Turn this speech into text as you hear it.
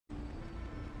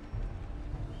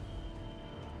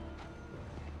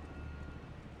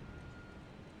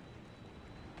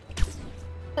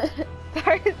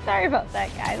Sorry about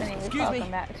that, guys. Anyways,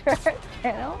 welcome back to our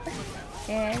channel.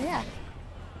 And yeah,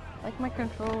 like my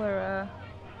controller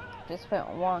just went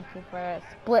wonky for a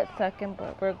split second,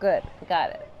 but we're good. We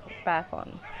got it. We're back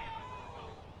on.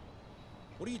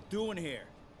 What are you doing here?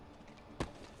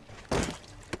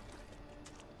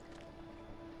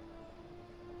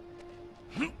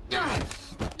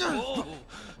 Oh,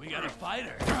 we got a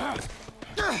fighter.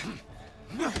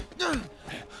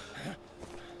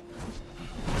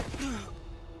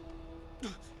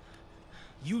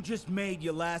 You just made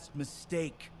your last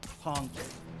mistake, punk.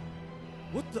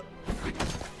 What the?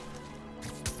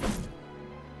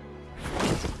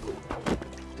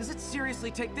 Does it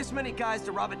seriously take this many guys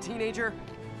to rob a teenager?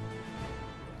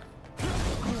 I don't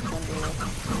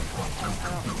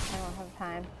have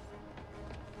time.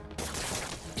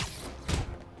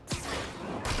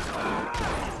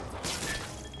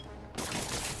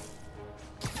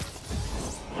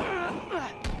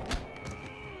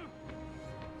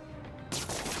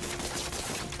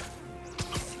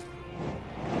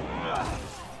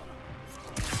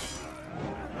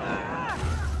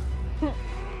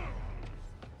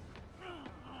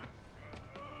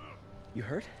 You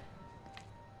hurt?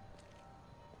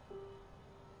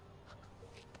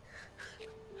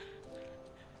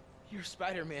 You're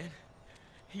Spider-Man.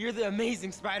 You're the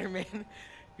amazing Spider-Man.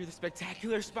 You're the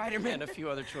spectacular Spider-Man. And a few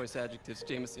other choice adjectives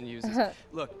Jameson uses.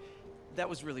 Look, that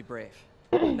was really brave.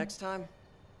 Next time,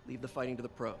 leave the fighting to the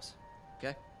pros,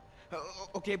 okay?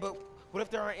 Okay, but what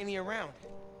if there aren't any around?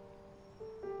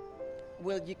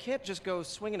 Well, you can't just go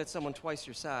swinging at someone twice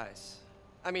your size.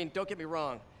 I mean, don't get me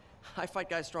wrong. I fight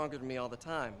guys stronger than me all the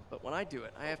time, but when I do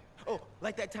it, I have... Oh,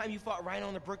 like that time you fought Rhino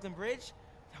on the Brooklyn Bridge?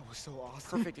 That was so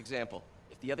awesome. Perfect example.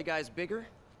 If the other guy's bigger,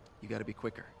 you gotta be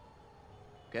quicker.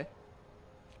 Okay?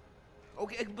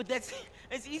 Okay, but that's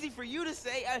easy for you to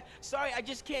say. Sorry, I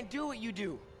just can't do what you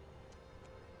do.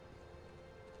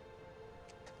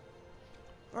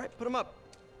 All right, put him up.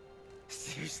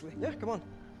 Seriously? Yeah, come on.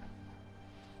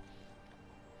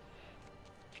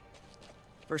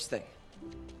 First thing,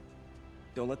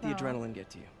 don't let the adrenaline get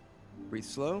to you. Breathe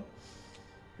slow,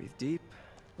 breathe deep,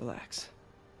 relax.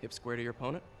 Hip square to your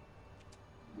opponent.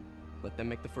 Let them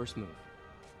make the first move.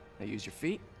 Now use your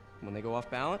feet. When they go off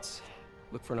balance,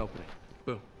 look for an opening.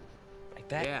 Boom. Like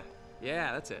that?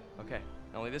 Yeah, that's it. Okay.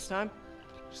 Only this time,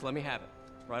 just let me have it.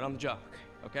 Right on the jaw.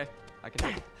 Okay? I can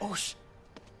take it. Oh,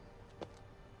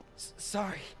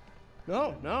 sorry.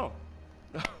 No.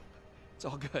 It's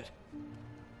all good.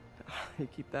 You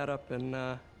keep that up and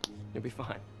you'll be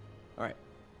fine. All right.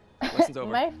 Lesson's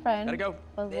over. My friend Gotta go.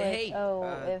 was Hey,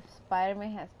 like, if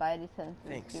Spider-Man has Spidey senses,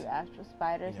 Thanks. do actual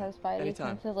spiders have Spidey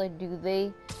Anytime. senses? Like, do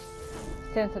they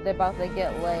sense that they're about to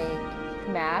get, like,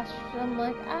 smashed? I'm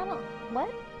like, I don't...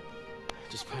 What?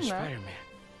 Just punch Spider-Man.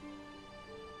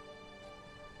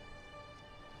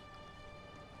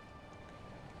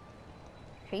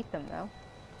 Hate them, though.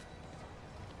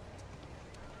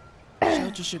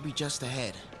 Shelter should be just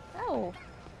ahead. Oh.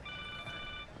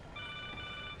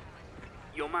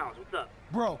 Yo, Miles, what's up?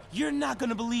 Bro, you're not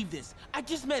gonna believe this. I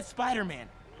just met Spider-Man.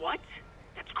 What?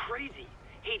 That's crazy.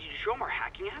 Hey, did you show him our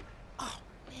hacking app? Oh,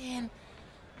 man.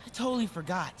 I totally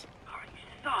forgot. Oh, you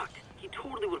suck. He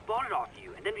totally would have bought it off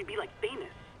you, and then we'd be, like,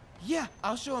 famous. Yeah,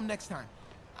 I'll show him next time.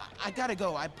 I gotta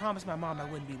go. I promised my mom I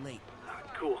wouldn't be late.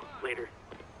 Cool. Later.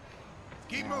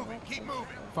 Keep moving, keep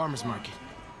moving. Farmer's market.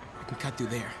 I can cut through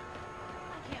there. I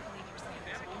can't believe you're saying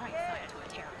this right side to a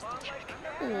terrorist attack.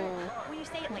 When you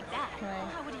say it like that,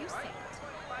 how would you say it?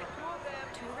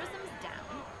 Tourism's down.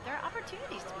 There are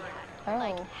opportunities to be had.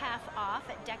 Like half off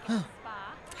at Deccan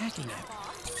Spa. Hacking app.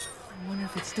 I wonder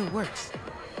if it still works.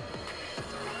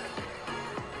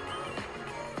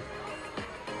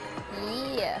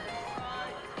 Yeah.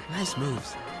 Nice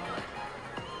moves.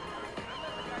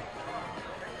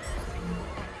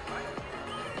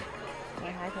 Can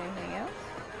I hack anything else?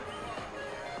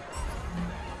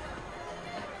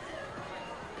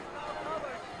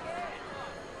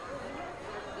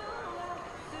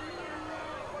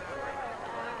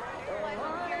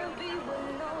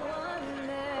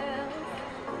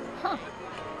 Huh.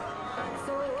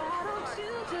 So why don't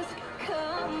you just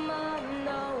come on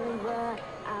over?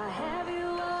 I have you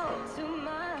all to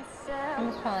myself. I'm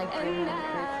just trying to like And bring I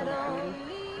some don't food.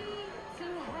 need to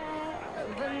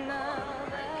have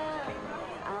another.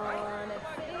 I wanna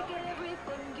take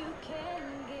everything you can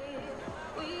give.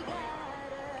 We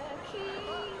gotta keep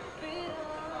it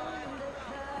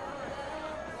undercover.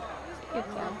 Good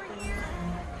sound. I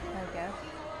guess.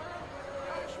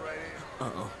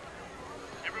 Uh-oh.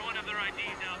 Everyone have their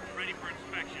IDs out and ready for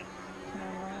inspection.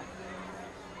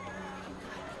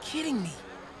 Kidding me?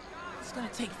 It's gonna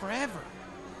take forever.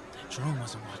 Drone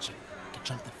wasn't watching. I could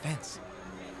jump the fence.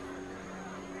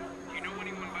 Do you know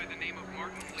anyone by the name of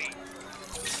Martin Lee?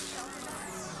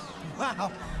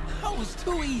 Wow, that was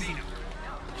too easy.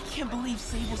 I can't believe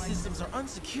Sable systems are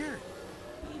unsecured.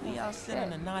 Maybe I'll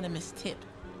send an anonymous tip.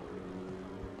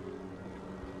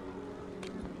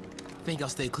 Think I'll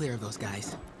stay clear of those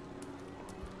guys.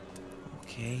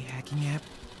 Okay, hacking app.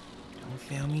 Don't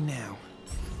fail me now.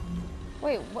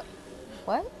 Wait, what?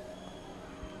 What?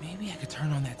 Maybe I could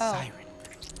turn on that siren.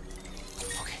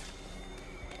 Okay.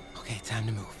 Okay, time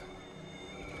to move.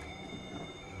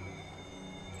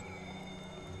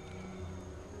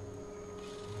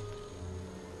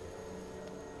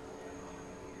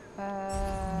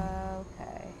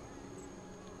 Okay.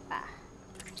 Ah.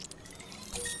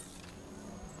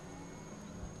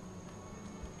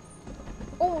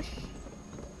 Oh,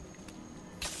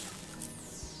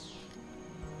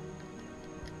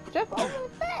 jump over the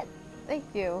fence. Thank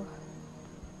you.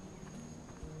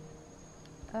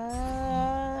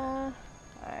 Alright.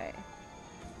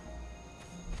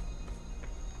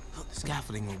 Oh, the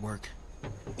scaffolding will work.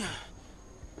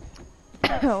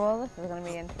 Well, this is gonna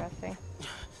be interesting.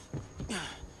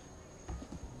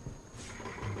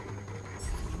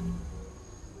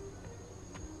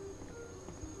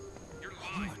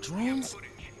 More drones?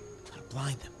 Gotta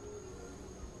blind them.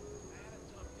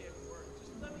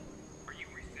 Are you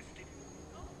resisting?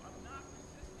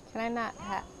 Can I not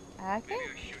hack it? Maybe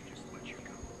I should just let you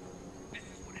go. This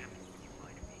is what happens when you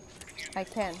lie to me. I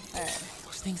can. Alright.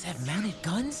 Those things have mounted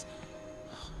guns?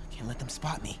 Can't let them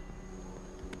spot me.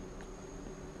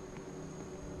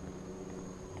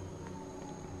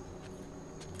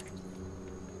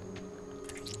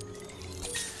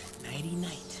 Nighty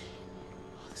night.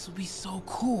 This would be so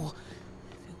cool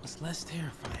if it was less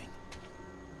terrifying.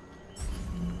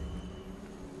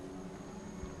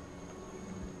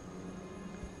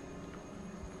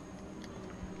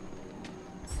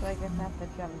 So I guess I have to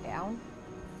jump down?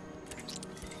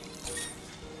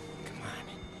 Come on.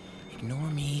 Ignore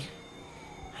me.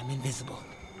 I'm invisible.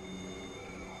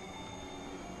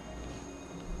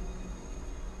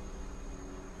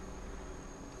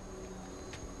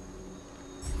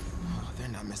 Oh, they're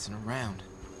not messing around.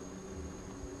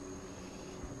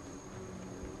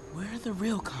 Where are the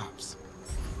real cops?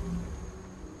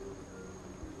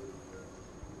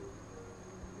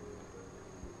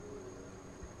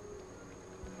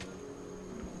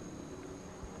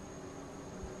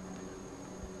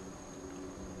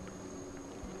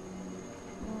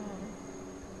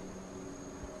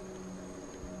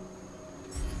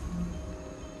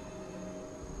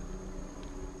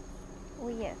 Oh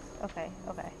yes. Okay.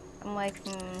 Okay. I'm like,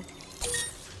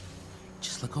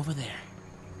 Just look over there.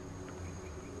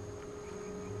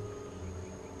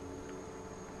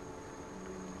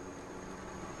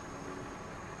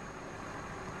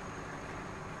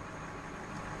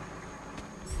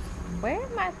 where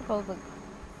am I supposed to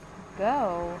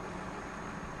go?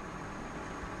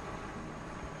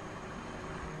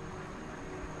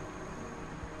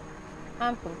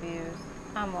 I'm confused.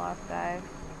 I'm lost, guys.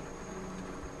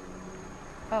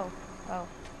 Oh.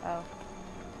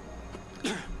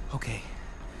 Okay,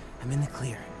 I'm in the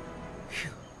clear. Phew,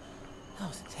 that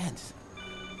was intense.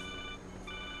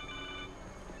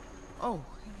 Oh,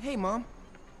 hey, Mom.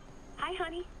 Hi,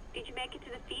 honey. Did you make it to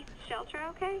the feast shelter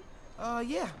okay?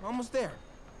 Yeah, almost there.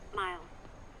 Miles,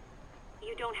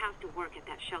 you don't have to work at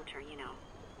that shelter, you know.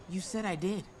 You said I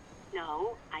did.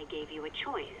 No, I gave you a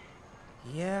choice.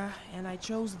 Yeah, and I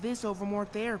chose this over more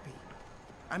therapy.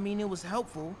 I mean, it was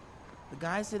helpful. The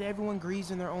guy said everyone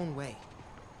grieves in their own way.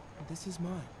 This is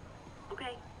mine.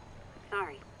 Okay.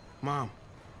 Sorry. Mom.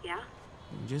 Yeah?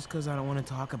 Just because I don't want to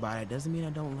talk about it doesn't mean I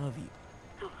don't love you.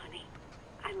 Oh, honey.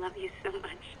 I love you so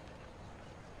much.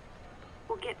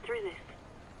 We'll get through this.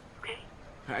 Okay?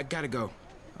 I gotta go.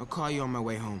 I'll call you on my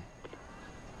way home.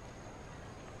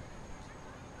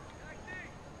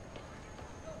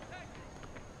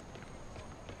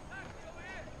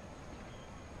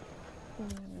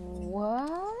 What?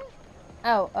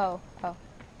 Oh.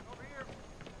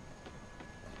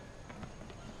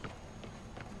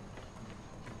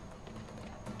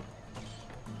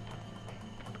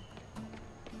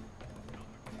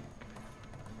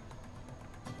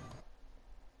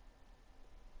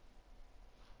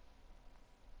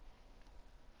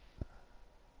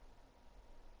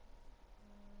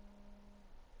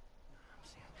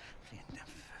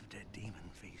 Dead demon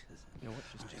faces. You know what?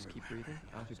 Just keep breathing.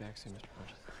 I'll be back soon, Mr. Punch.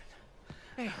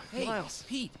 Hey, Miles.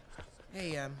 Pete.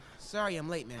 Hey, sorry I'm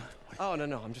late, man. Oh,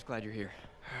 no. I'm just glad you're here.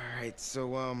 All right, so,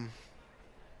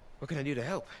 what can I do to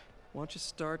help? Why don't you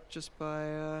start just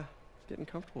by, getting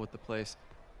comfortable with the place.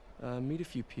 Meet a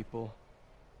few people.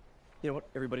 You know what?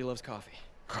 Everybody loves coffee.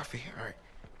 Coffee, all right.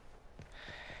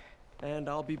 And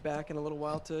I'll be back in a little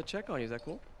while to check on you. Is that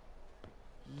cool?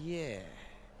 Yeah.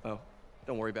 Oh,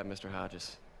 don't worry about Mr.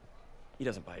 Hodges. He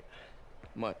doesn't bite.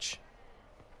 Much.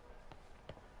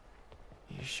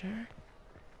 You sure?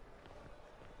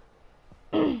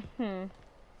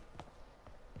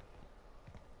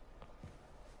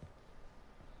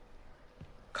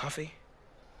 Coffee?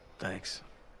 Thanks.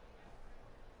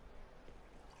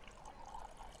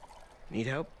 Need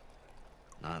help?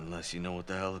 Not unless you know what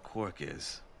the hell a quark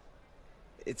is.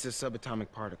 It's a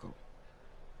subatomic particle.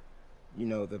 You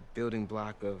know, the building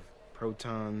block of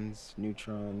protons,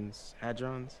 neutrons,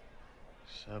 hadrons.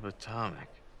 Subatomic.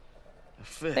 It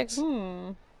fits.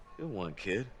 Good one,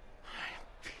 kid.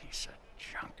 Piece of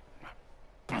junk.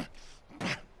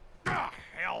 Ah,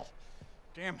 hell.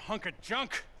 Damn hunk of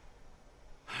junk.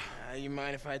 You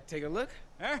mind if I take a look?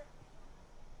 Huh?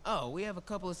 Oh, we have a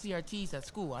couple of CRTs at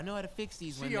school. I know how to fix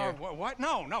these when CR they're... what?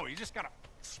 No, you just gotta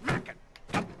smack it.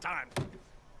 Couple times.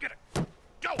 Get it.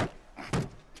 Go!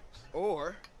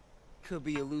 Or, could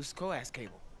be a loose coax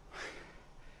cable.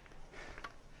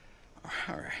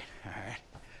 All right.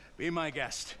 Be my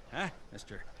guest, huh,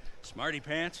 Mr. Smarty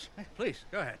Pants? Hey, please,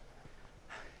 go ahead.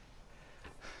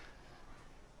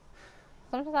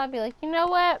 Sometimes I'd be like, you know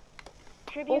what?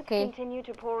 Tributes continue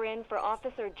to pour in for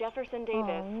Officer Jefferson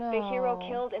Davis, the hero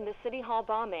killed in the City Hall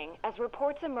bombing, as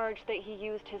reports emerge that he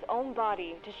used his own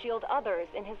body to shield others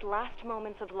in his last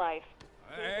moments of life.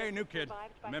 Hey, new kid.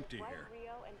 I'm empty here.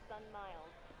 Rio and son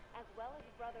Miles, as well as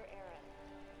brother Aaron.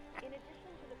 In addition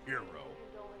to the Hero.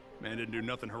 Man didn't do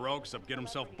nothing heroic except get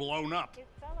himself blown up. his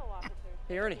fellow officers.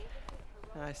 Hey, Ernie.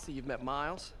 I see you've met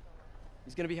Miles.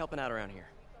 He's gonna be helping out around here.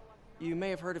 You may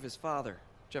have heard of his father,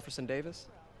 Jefferson Davis.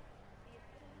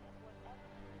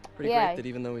 Pretty great that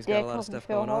even though he's got a lot of stuff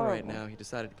going on right now, he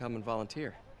decided to come and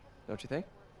volunteer. Don't you think?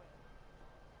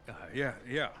 Yeah.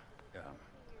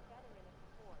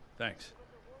 Thanks.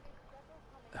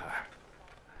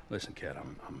 Listen, kid,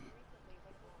 I'm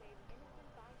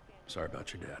sorry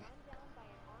about your dad.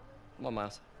 Come on,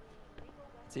 Miles.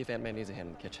 See if Aunt May needs a hand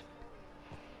in the kitchen.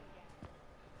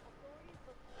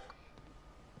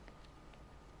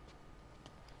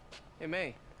 Hey,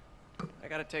 May. I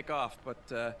gotta take off, but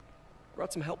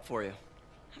brought some help for you.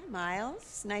 Hi,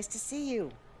 Miles. Nice to see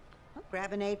you. Well,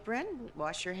 grab an apron,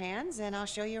 wash your hands, and I'll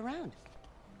show you around.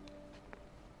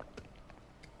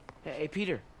 Hey,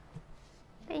 Peter.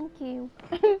 Thank you.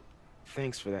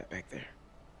 Thanks for that back there.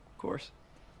 Of course.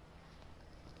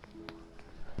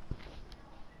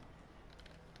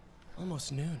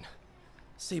 Almost noon.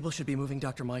 Sable should be moving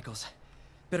Dr. Michaels.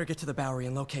 Better get to the Bowery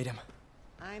and locate him.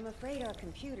 I'm afraid our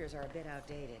computers are a bit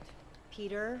outdated.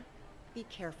 Peter, be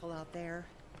careful out there.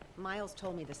 Miles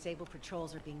told me the Sable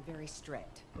patrols are being very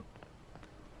strict.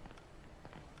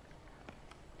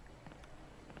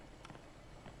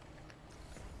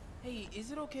 Hey,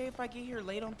 is it okay if I get here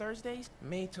late on Thursdays?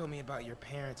 May told me about your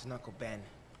parents and Uncle Ben.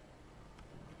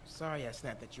 Sorry I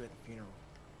snapped at you at the funeral.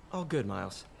 All good,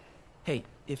 Miles. Hey,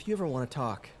 if you ever want to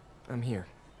talk, I'm here.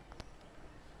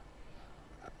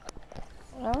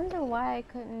 I wonder why I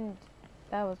couldn't.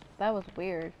 That was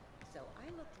weird. So I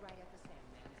looked right at the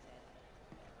Sandman and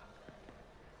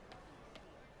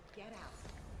said, "Get out."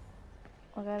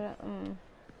 I gotta.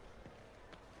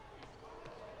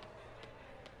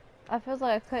 I feel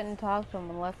like I couldn't talk to him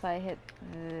unless I hit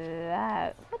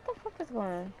that. What the fuck is going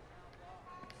on?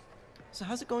 So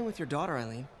how's it going with your daughter,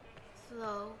 Eileen?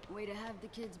 Slow. Way to have the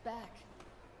kids back.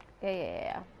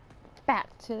 Yeah.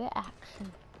 Back to the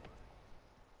action.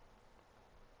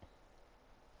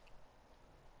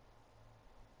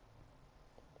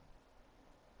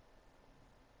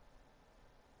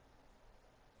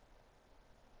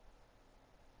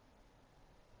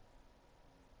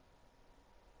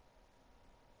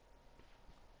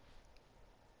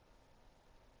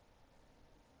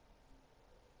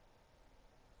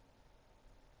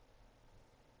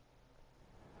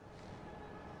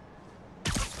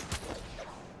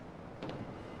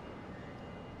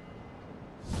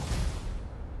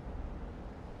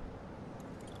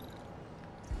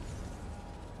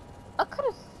 I could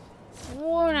have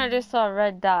sworn I just saw a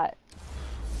red dot.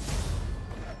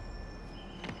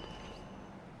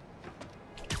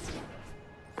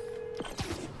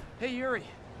 Hey, Yuri.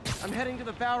 I'm heading to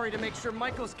the Bowery to make sure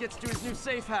Michaels gets to his new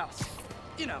safe house.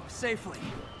 You know, safely.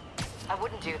 I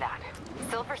wouldn't do that.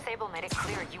 Silver Sable made it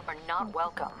clear you are not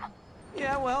welcome.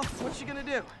 Yeah, well, what's she gonna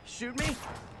do? Shoot me?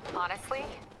 Honestly,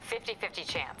 50-50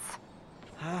 chance.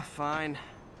 Fine.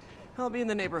 I'll be in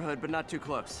the neighborhood, but not too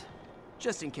close.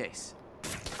 Just in case.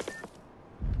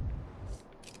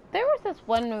 There was this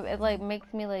one move, it like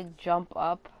makes me like jump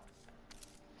up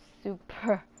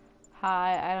super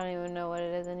high. I don't even know what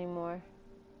it is anymore.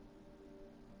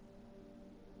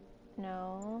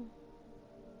 No.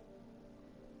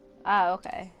 Ah,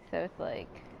 okay. So it's like...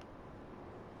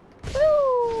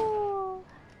 Woo!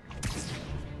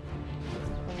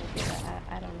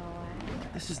 I don't know why.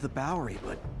 This is the Bowery,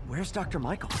 but where's Dr.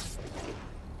 Michaels?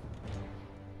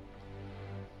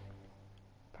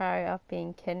 Probably off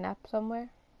being kidnapped somewhere.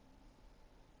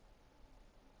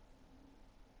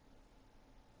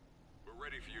 We're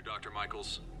ready for you, Dr.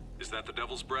 Michaels. Is that the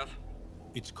Devil's Breath?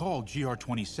 It's called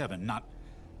GR-27, not...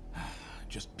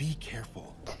 Just be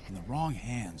careful. In the wrong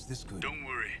hands, this could... Don't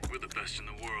worry, we're the best in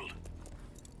the world.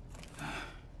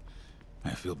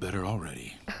 I feel better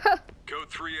already. Code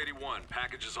 381,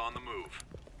 package is on the move.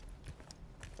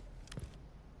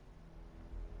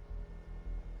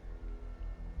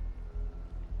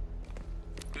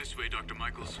 This way, Dr.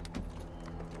 Michaels.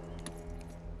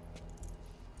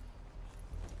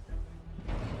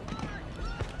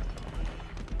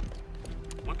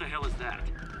 What the hell is that?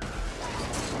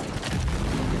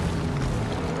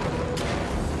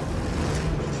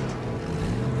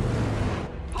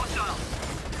 Hostile!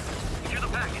 Secure the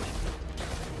package.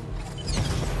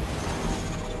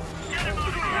 Get him out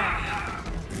of here!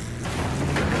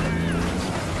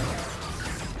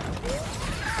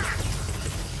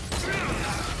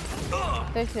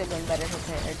 They should have been better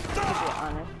prepared, to be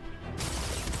honest.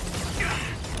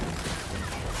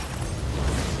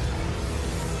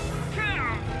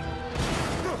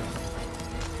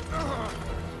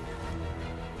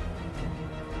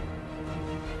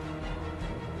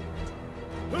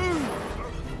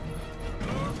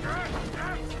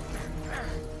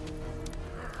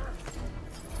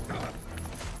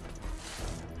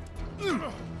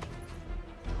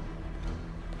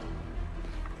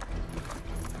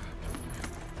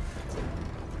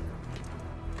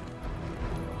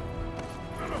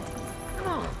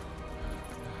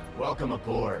 Welcome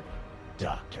aboard,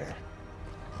 Doctor.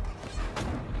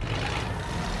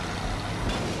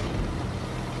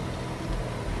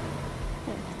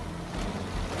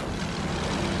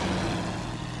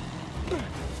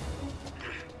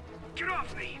 Get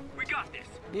off me! We got this!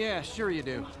 Yeah, sure you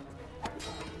do.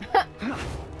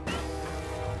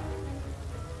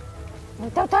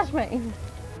 Don't touch me!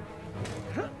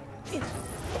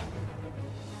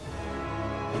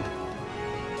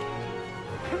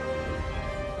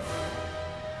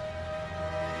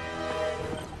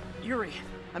 Yuri,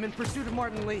 I'm in pursuit of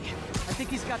Martin Lee. I think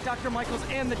he's got Dr. Michaels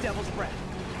and the Devil's Breath.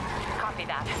 Copy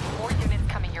that. More units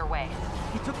coming your way.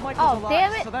 He took Michaels alive,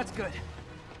 damn it. so that's good.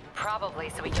 Probably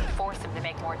so we can force him to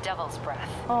make more Devil's Breath.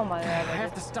 Oh my god. I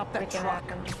have to stop that truck.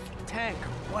 Tank,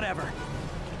 whatever.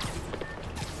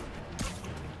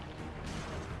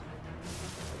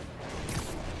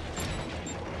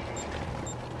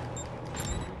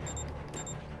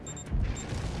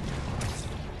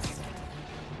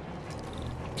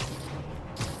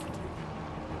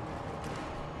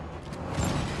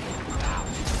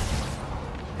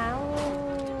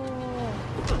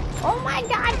 Oh my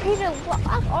god, Peter, walk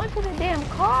onto the damn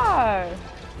car!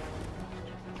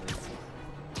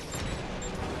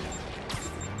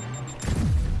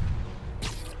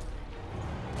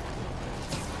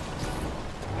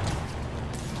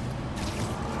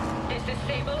 This is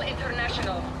Sable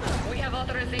International. We have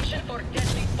authorization for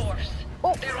deadly force.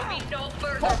 There will be no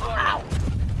further warning.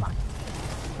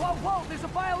 Whoa, whoa, there's a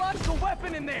biological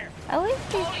weapon in there! At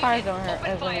least these cars don't hurt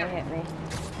as when they hit me.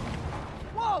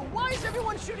 Whoa, why is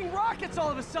everyone shooting rockets all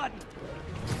of a sudden?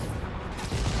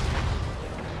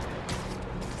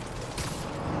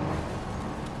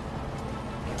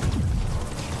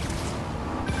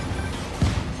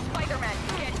 Spiderman,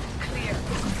 get clear.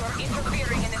 You're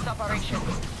interfering in this operation.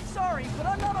 Sorry, but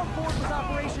I'm not on board with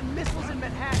Operation Missiles in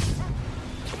Manhattan.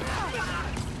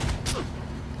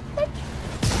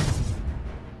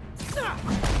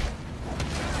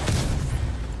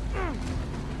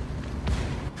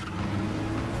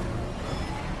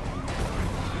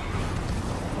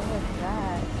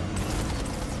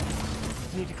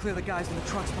 I need to clear the guys in the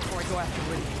trucks before I go after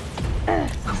Lee.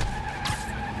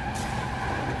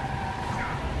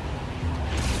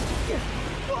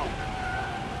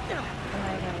 Am I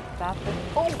gonna stop this?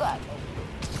 Oh god!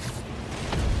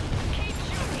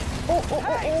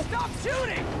 Hey, stop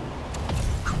shooting!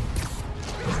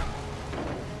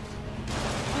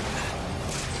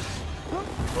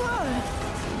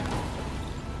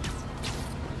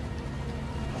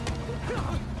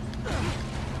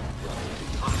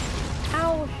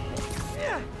 Ow!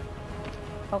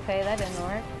 Okay, that didn't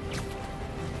work.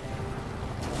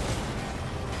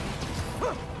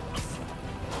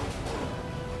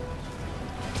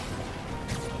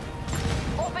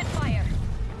 Open fire!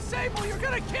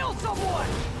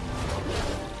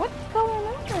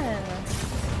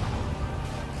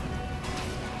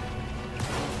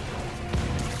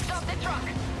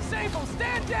 Sable,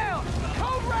 stand down!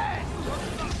 Code red!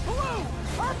 Blue!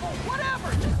 Purple! Whatever!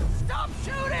 Just stop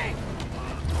shooting!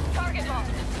 Target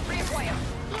locked. Reappoint.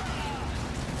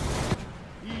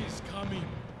 He is coming.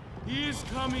 He is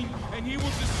coming, and he will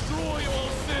destroy all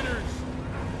sinners.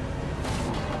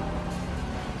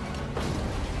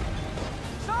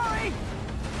 Sorry!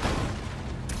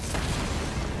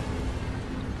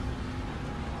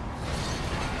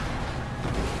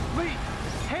 Lee,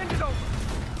 hand it over.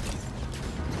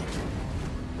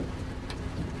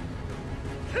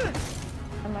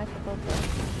 Am I supposed to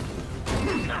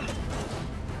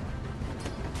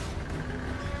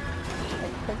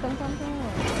like click on something?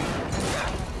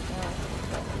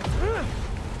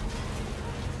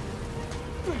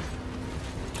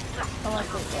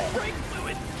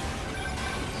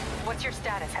 What's your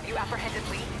status? Have you apprehended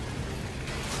Lee?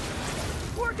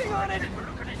 Working on it!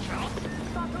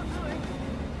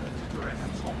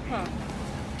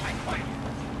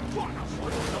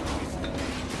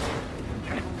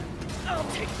 I'll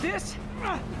take this!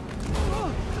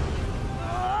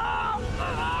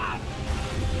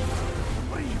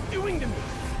 What are you doing to me?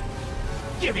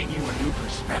 Giving you a new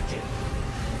perspective.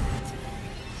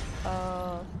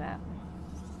 Oh, snap.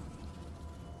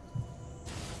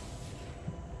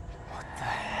 What the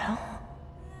hell?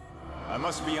 I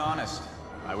must be honest.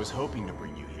 I was hoping to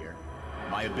bring you here.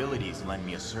 My abilities lend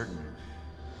me a certain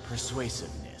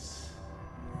persuasiveness.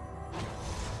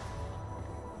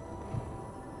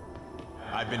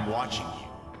 I've been watching you.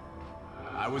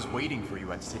 I was waiting for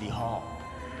you at City Hall.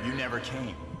 You never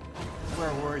came.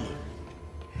 Where were you?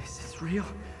 Is this real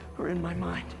or in my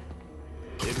mind?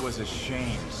 It was a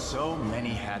shame so many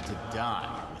had to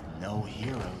die with no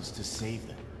heroes to save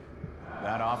them.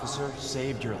 That officer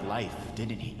saved your life,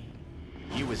 didn't he?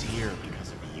 He was here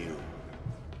because of you.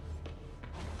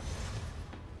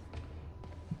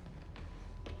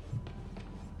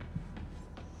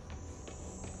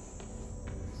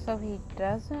 So he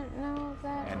doesn't know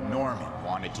that? And Norman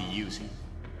wanted to use him.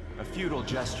 A futile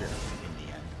gesture in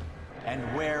the end.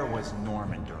 And where was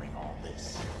Norman during all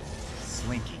this?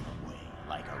 Slinking away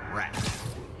like a rat.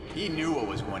 He knew what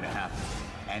was going to happen,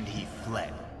 and he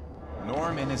fled.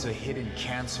 Norman is a hidden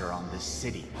cancer on this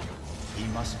city. He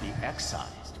must be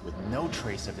excised with no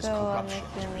trace of his corruption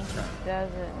to return.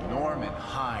 Norman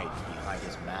hides behind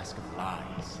his mask of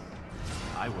lies.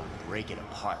 I will break it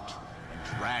apart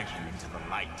and drag him into the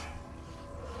light.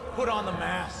 Put on the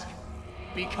mask.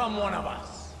 Become one of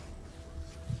us.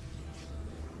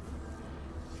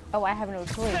 Oh, I have no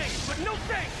choice. Thanks, but no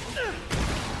thanks!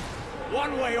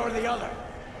 One way or the other,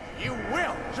 you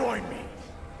will join me.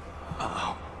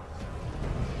 Uh-oh.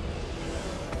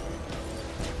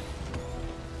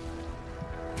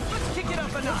 Let's kick it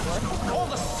up a notch! All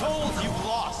the souls you've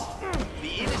lost,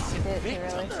 the innocent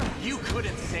victims you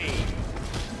couldn't save.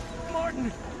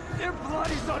 Martin, their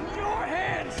blood is on your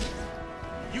hands!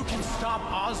 You can stop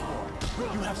Osborn.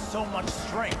 You have so much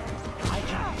strength. I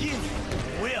can give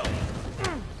you will.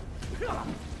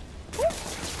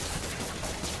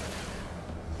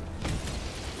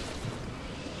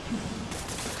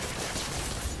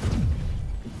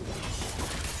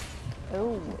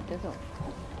 Oh, it doesn't.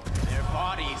 Their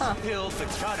bodies filled the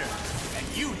gutter, and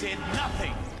you did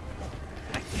nothing.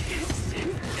 It's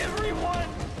everyone!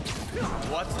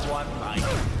 What's one life?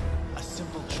 A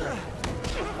simple trick.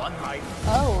 One life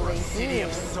Oh, for a they city do.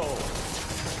 of souls.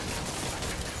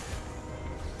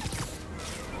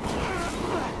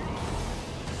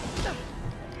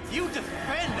 You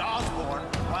defend Osborn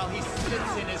while he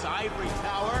sits in his ivory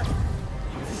tower?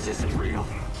 This isn't real.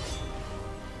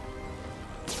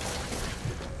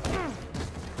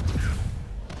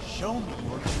 Show me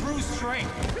your true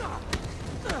strength.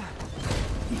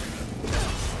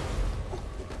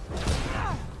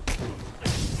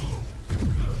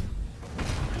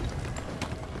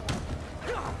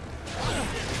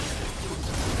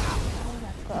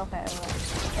 Okay,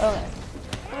 okay.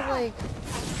 I was like...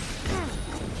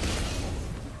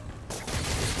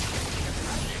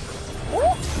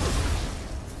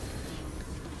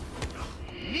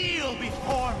 Kneel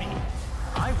before me.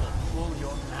 I will pull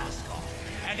your mask off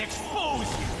and expose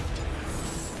you.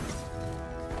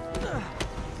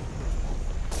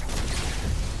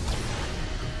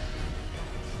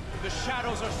 The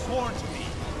shadows are sworn to me,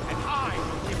 and I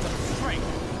will give them strength.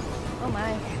 Oh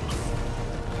my.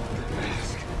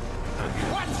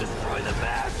 What? Destroy the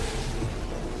mask!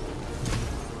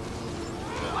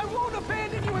 I won't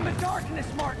abandon you in the darkness,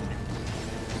 Martin!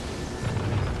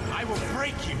 I will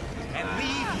break you and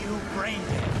leave you brain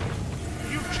dead.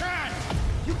 You can't!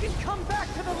 You can come back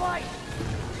to the light!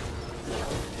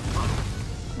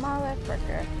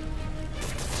 Motherfucker.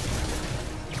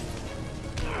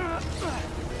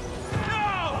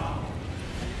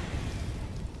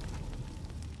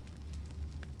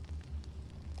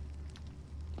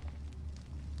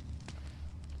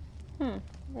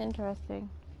 Interesting.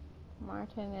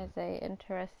 Martin is a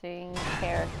interesting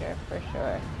character for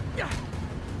sure.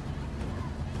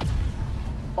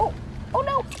 Oh! Oh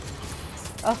no!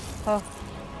 Oh.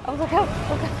 Oh, look out!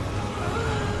 Look out!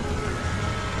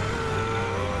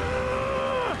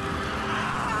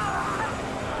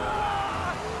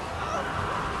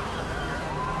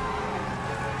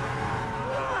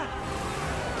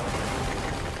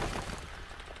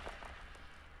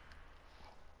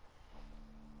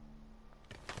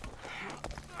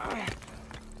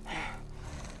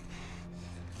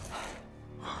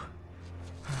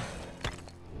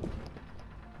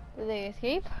 Did they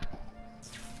escape?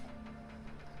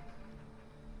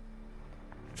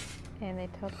 And they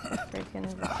took the freaking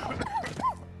valve.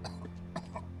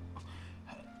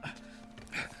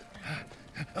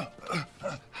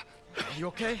 You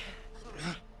okay?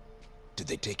 Did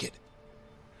they take it?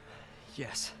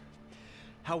 Yes.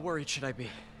 How worried should I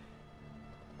be?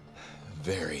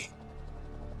 Very.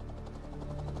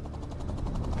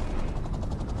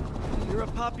 You're a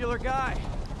popular guy.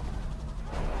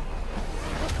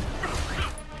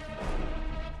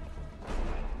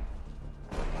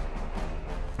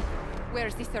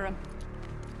 Where's the serum?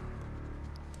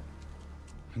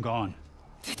 Gone.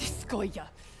 This Goya.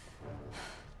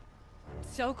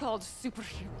 So-called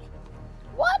superhero.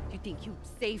 What? You think you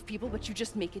save people, but you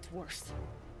just make it worse.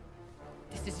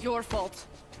 This is your fault.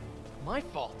 My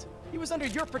fault? He was under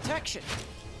your protection.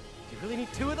 Do you really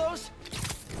need two of those?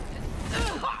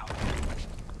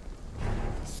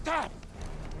 Stop!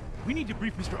 We need to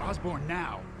brief Mr. Osborn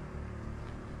now.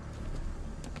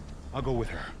 I'll go with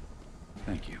her.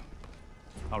 Thank you.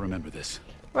 I'll remember this.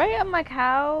 Right, I'm like,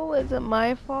 how is it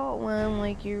my fault when,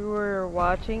 like, you were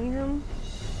watching him?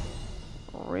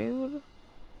 Rude.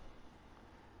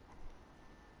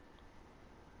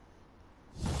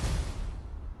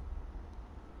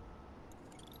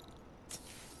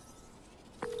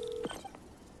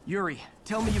 Yuri,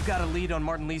 tell me you've got a lead on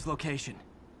Martin Lee's location.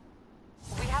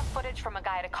 We have footage from a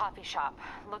guy at a coffee shop.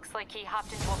 Looks like he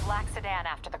hopped into a black sedan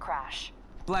after the crash.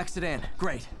 Black sedan,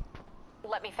 great.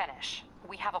 Let me finish.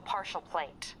 We have a partial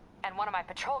plate. And one of my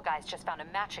patrol guys just found a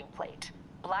matching plate.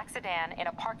 Black sedan in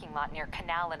a parking lot near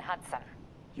Canal and Hudson.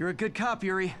 You're a good cop,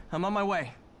 Yuri. I'm on my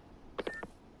way.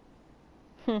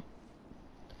 Whoops.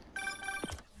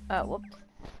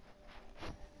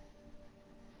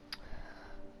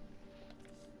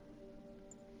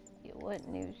 What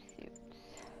new suits?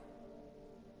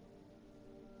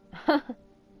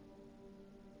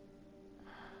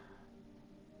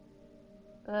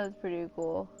 That's pretty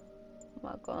cool. I'm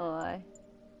not gonna lie.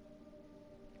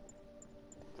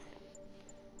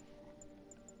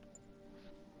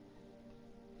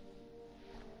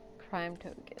 Crime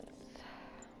tokens.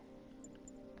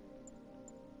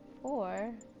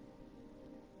 4.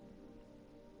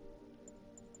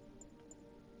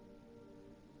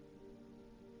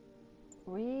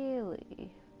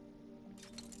 Really?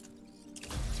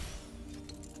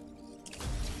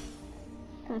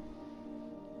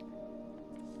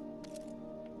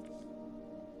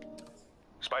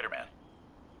 Spiderman.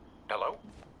 Hello?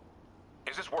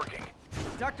 Is this working?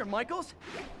 Dr. Michaels?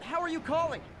 How are you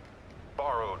calling?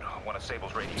 Borrowed one of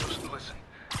Sable's radios. Listen,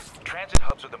 transit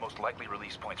hubs are the most likely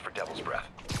release points for Devil's Breath.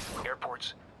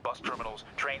 Airports, bus terminals,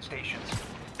 train stations.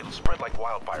 It'll spread like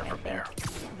wildfire from there.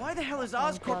 Why the hell is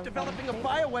Oscorp developing a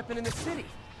bioweapon in the city?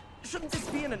 Shouldn't this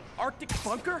be in an Arctic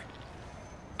bunker?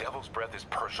 Devil's Breath is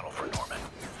personal for Norman.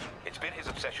 It's been his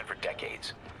obsession for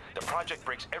decades. The project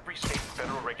breaks every state and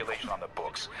federal regulation on the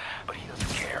books, but he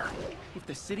doesn't care. If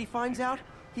the city finds out,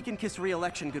 he can kiss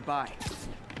re-election goodbye.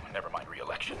 Never mind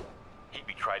re-election. He'd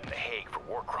be tried in The Hague for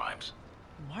war crimes.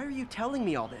 Why are you telling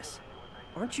me all this?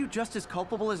 Aren't you just as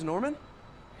culpable as Norman?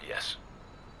 Yes.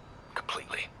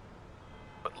 Completely.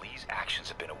 But Lee's actions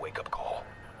have been a wake-up call.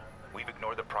 We've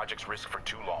ignored the project's risk for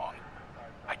too long.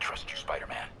 I trust you,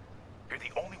 Spider-Man. You're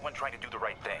the only one trying to do the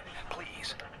right thing.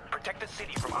 Please, protect the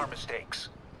city from our mistakes.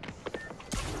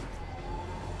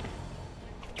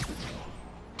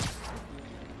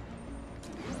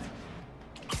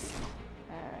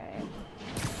 Alright.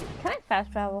 Can I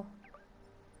fast travel?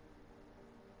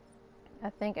 I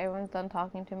think everyone's done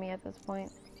talking to me at this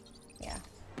point. Yeah.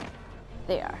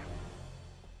 They are.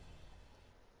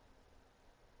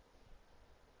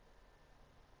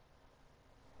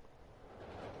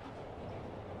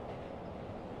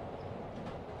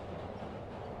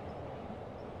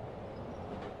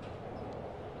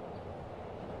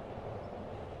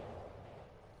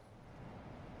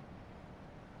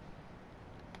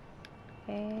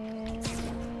 And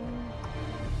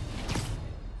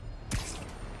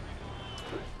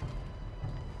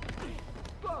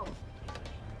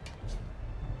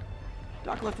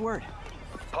Doc left word.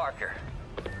 Parker.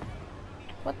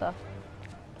 what the?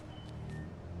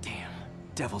 Damn,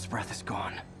 Devil's Breath is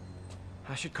gone.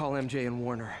 I should call MJ and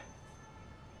warn her.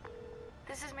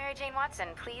 This is Mary Jane Watson.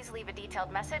 Please leave a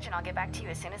detailed message and I'll get back to you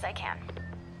as soon as I can.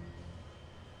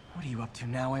 What are you up to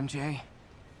now, MJ?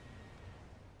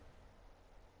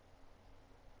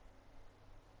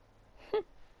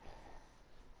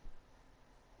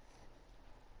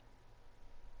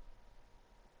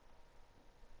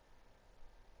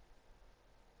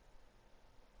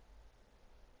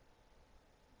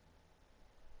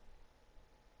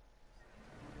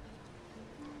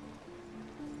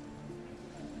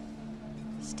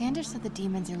 Standish said the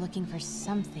demons are looking for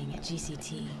something at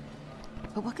GCT.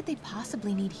 But what could they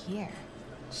possibly need here?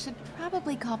 Should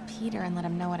probably call Peter and let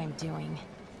him know what I'm doing.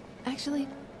 Actually,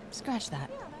 scratch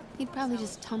that. He'd probably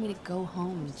just tell me to go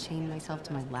home and chain myself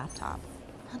to my laptop.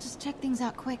 I'll just check things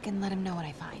out quick and let him know what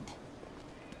I find.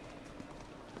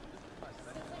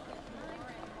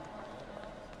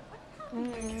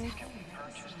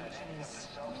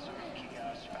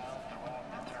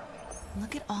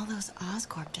 Look at all those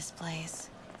Oscorp displays.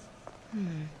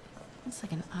 It's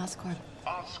like an Oscorp.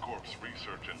 Oscorp's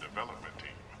research and development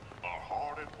team are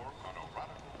hard at work on a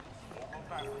radical form of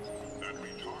battery that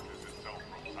recharges itself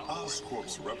from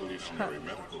Oscorp's revolutionary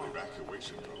medical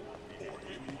evacuation program, or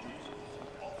MED,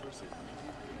 offers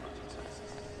immediate emergency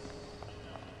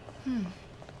assistance.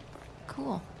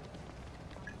 Cool.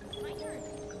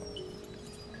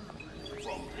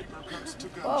 From paper cuts to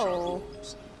gunshot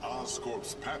wounds,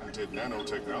 Oscorp's patented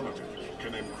nanotechnology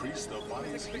can increase the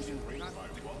body's healing rate by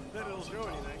 1,000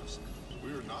 times.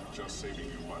 We're not just saving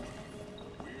you money,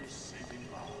 we're saving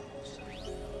lives.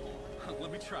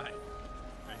 Let me try.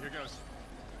 Here goes.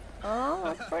 Oh,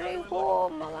 that's pretty cool,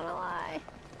 I'm not gonna lie.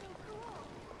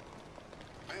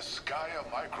 This Gaia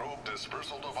microbe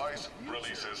dispersal device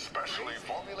releases specially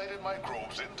formulated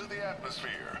microbes into the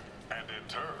atmosphere, and in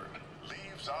turn,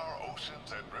 leaves our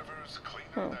oceans and rivers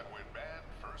cleaner than when man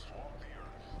first walked the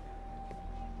earth.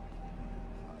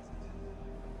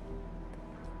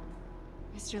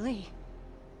 Mr. Lee.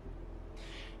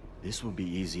 This will be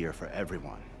easier for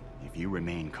everyone if you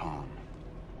remain calm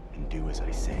and do as I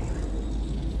say.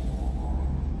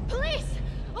 Police!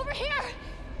 Over here!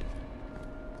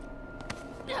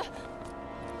 No!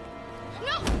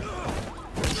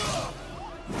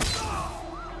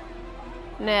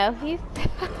 No, he's...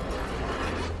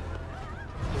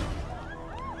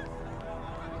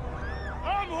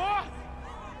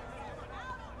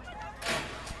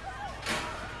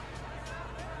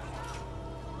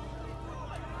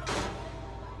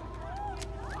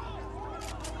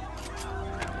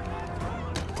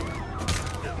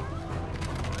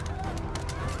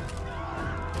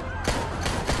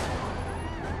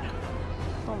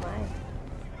 Oh my.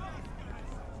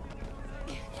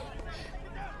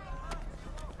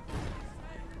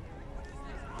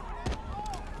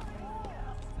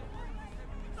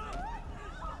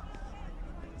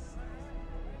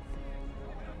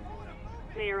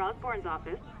 Mayor Osborne's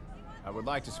office. I would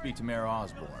like to speak to Mayor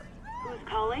Osborne, Who's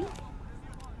calling?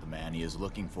 the man he is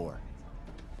looking for.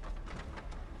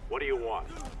 What do you want?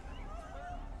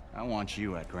 I want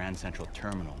you at Grand Central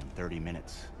Terminal in 30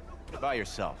 minutes. By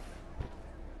yourself.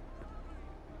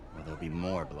 Or there'll be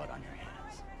more blood on your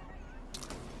hands.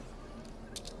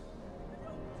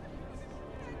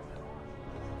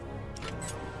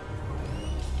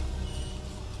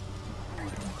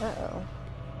 Uh-oh.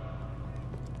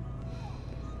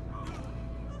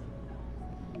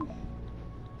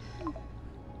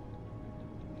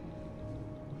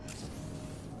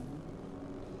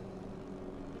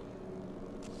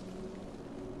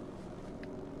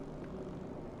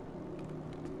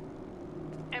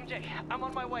 MJ, I'm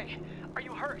on my way. Are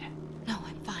you hurt? No,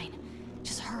 I'm fine.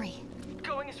 Just hurry.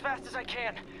 Going as fast as I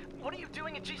can. What are you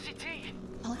doing at GCT?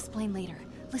 I'll explain later.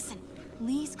 Listen,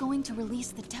 Lee's going to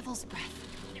release the Devil's Breath.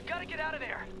 You gotta get out of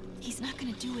there. He's not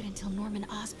gonna do it until Norman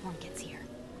Osborn gets here.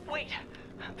 Wait,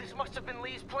 this must have been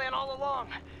Lee's plan all along.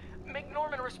 Make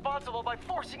Norman responsible by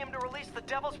forcing him to release the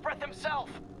Devil's Breath himself.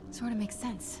 Sort of makes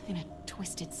sense, in a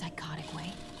twisted, psychotic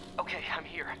way. Okay, I'm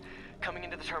here. Coming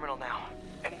into the terminal now.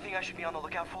 Anything I should be on the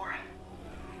lookout for?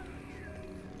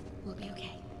 We'll be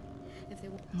okay. If they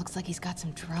Looks like he's got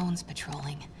some drones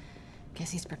patrolling.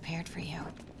 Guess he's prepared for you.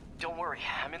 Don't worry,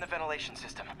 I'm in the ventilation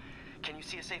system. Can you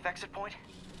see a safe exit point?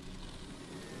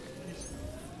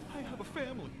 I have a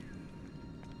family.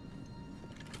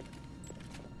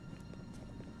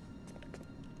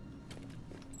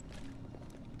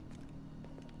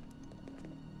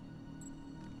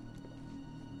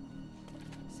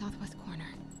 southwest corner.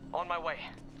 On my way.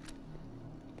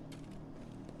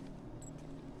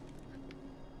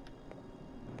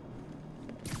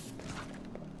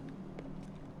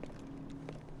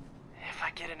 If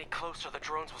I get any closer, the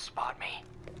drones will spot me.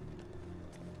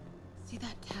 See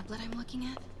that tablet I'm looking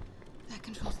at? That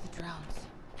controls the drones.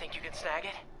 Think you can snag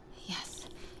it? Yes,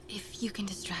 if you can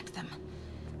distract them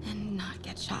and not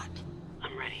get shot.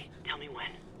 I'm ready. Tell me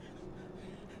when.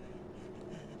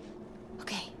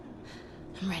 Okay,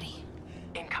 I'm ready.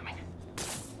 Incoming.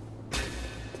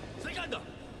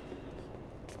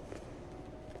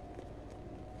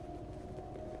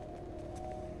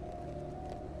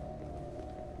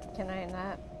 Can I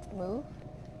not move?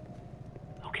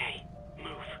 Okay,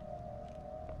 move.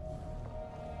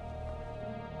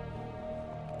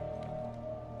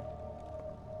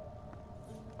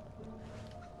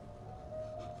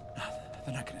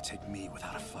 They're not gonna take me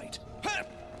without a fight.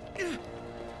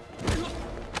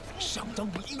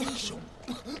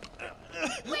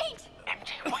 Wait!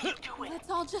 MJ, what are you doing? Let's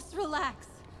all just relax.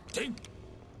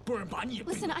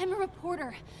 Listen, I'm a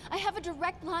reporter. I have a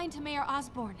direct line to Mayor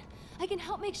Osborn. I can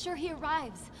help make sure he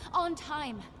arrives on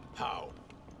time. How?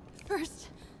 First,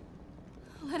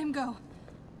 let him go.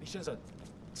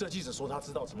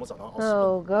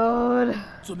 Oh God.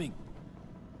 遵命。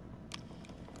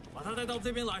把他带到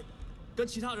这边来，跟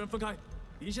其他人分开。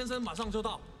林先生马上就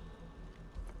到。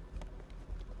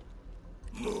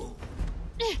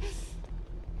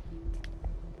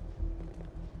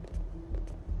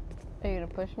Are you gonna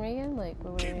push me again? Like,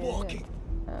 what are you gonna do?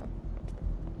 Oh.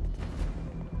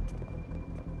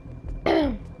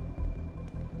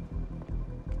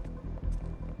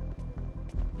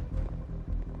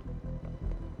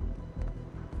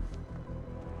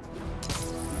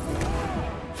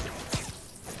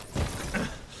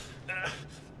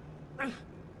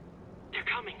 They're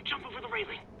coming. Jump over the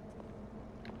railing. "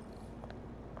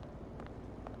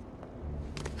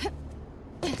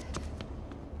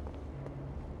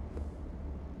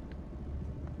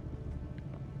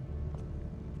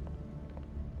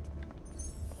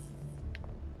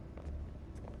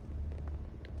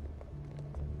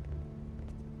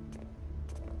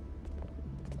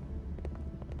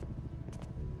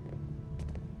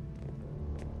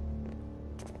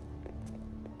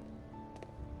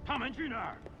他们去哪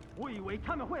儿？我以为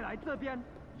他们会来这边。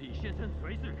李先生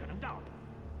随时可能到。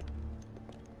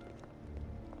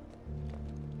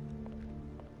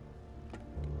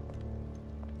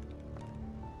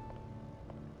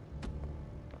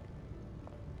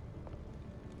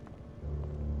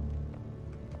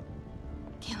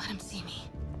Can't let him see me.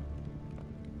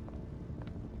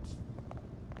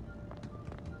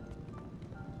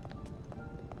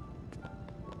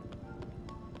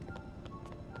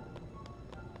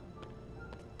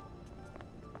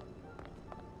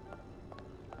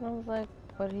 I was like,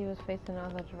 but he was facing the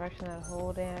other direction that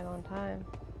whole dang on time.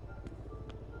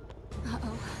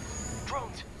 Uh-oh.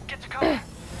 Drones, get to cover.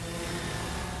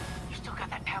 You still got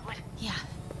that tablet? Yeah.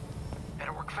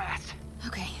 Better work fast.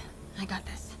 Okay, I got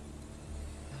this.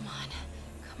 Come on.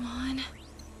 Come on.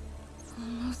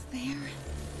 Almost there.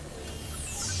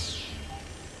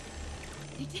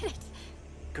 They did it.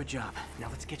 Good job. Now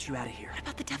let's get you out of here. What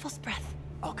about the Devil's Breath?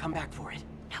 I'll come back for it.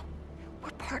 No. We're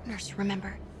partners,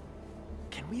 remember?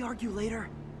 Can we argue later?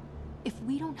 If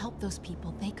we don't help those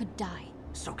people, they could die.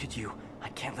 So could you. I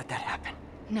can't let that happen.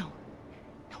 No.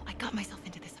 No, I got myself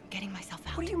into this. I'm getting myself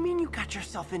out. What do you mean you got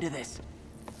yourself into this?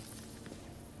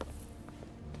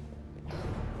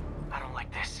 I don't like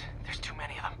this. There's too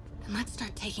many of them. Then let's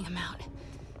start taking them out.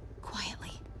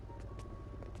 Quietly.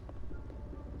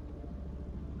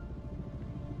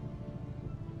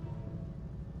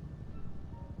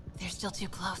 They're still too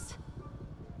close.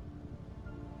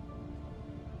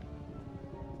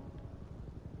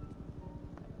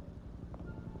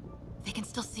 They can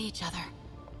still see each other.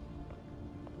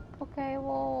 Okay,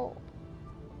 well...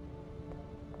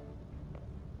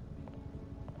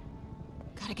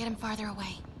 Gotta get him farther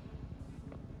away.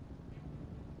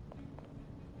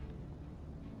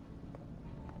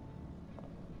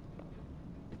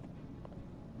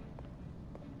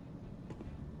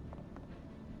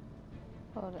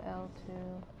 Hold L2.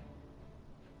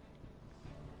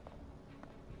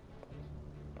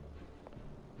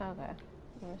 Okay,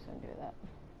 I'm just gonna do that.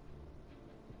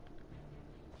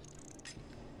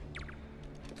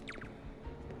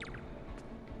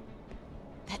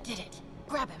 That did it.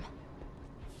 Grab him.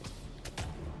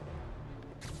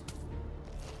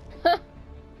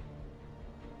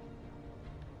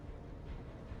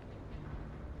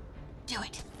 Do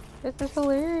it. This is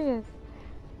hilarious.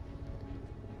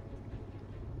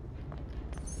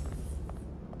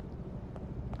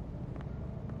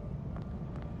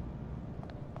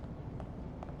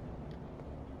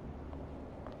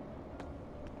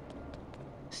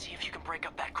 break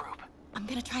up that group. I'm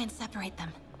gonna try and separate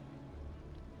them.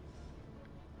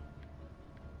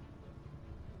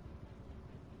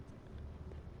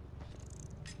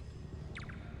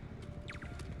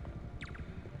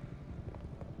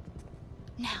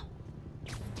 Now.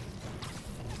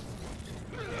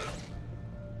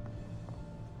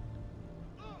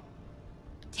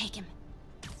 Take him.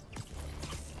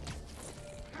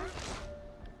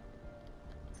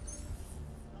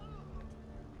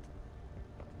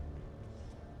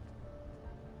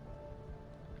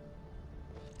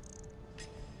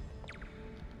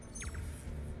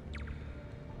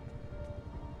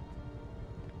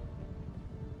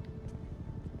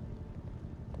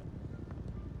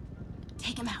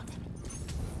 Take him out.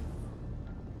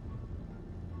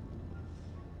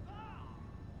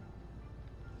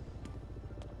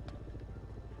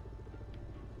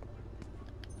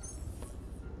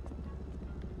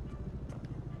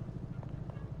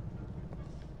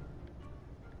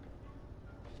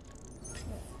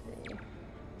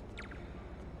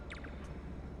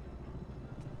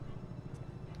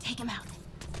 Take him out.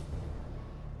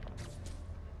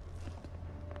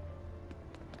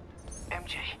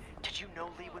 MJ, did you know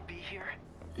Lee would be here?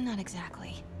 Not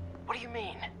exactly. What do you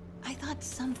mean? I thought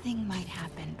something might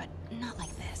happen, but not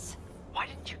like this. Why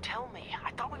didn't you tell me?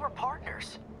 I thought we were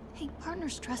partners. Hey,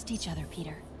 partners trust each other,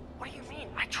 Peter. What do you mean?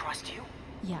 I trust you?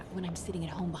 Yeah, when I'm sitting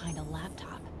at home behind a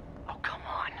laptop. Oh, come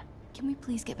on. Can we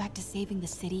please get back to saving the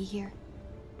city here?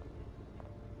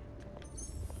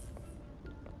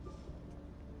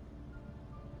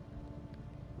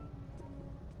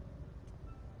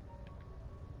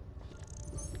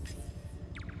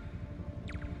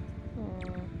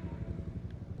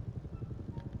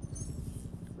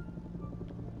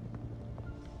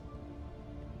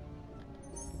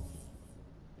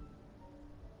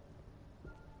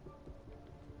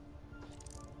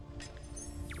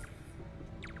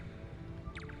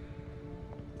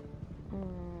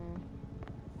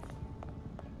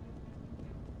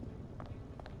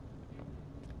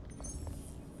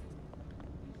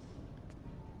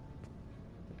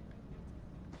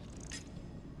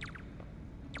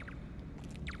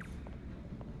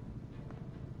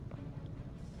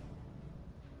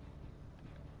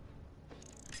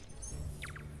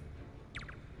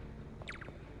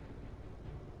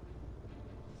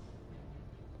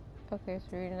 Okay,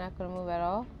 so you're not gonna move at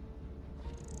all?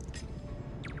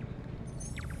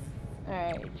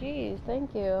 Alright, geez,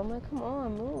 thank you. I'm like, come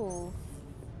on, move.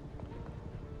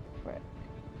 Frick.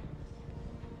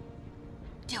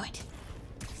 Do it.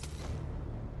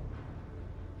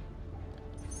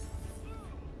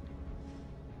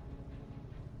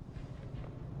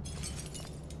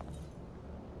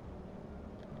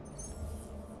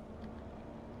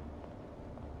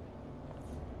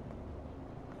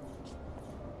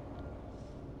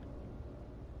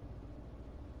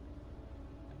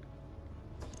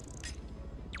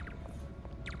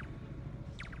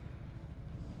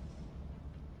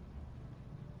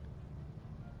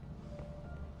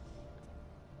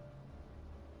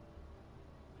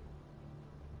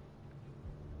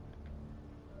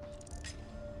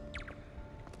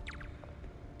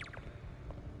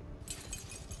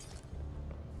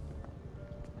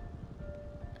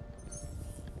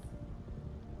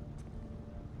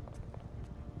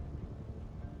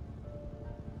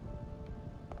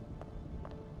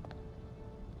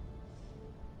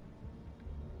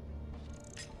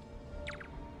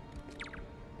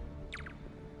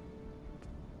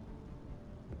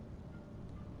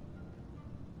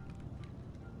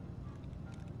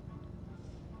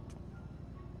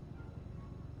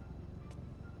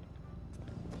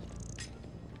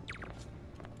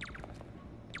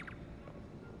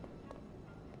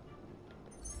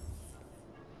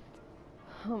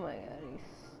 Oh my god, he's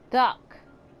stuck.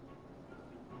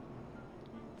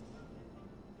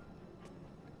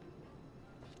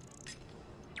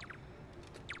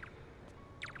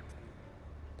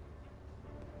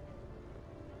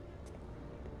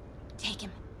 Take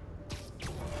him.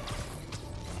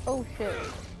 Oh shit.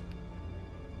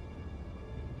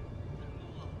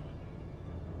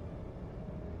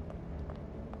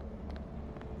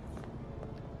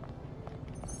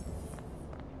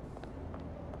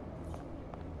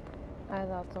 I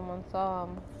thought someone saw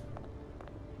him.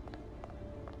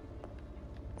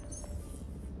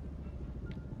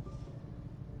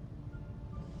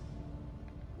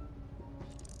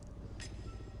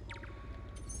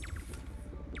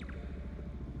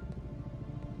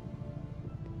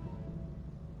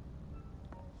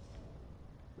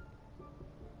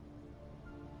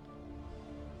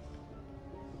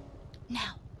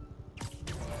 Now.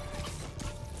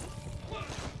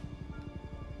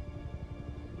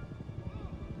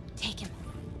 Take him.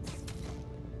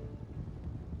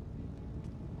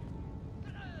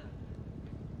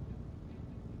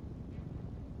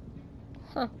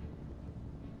 Huh.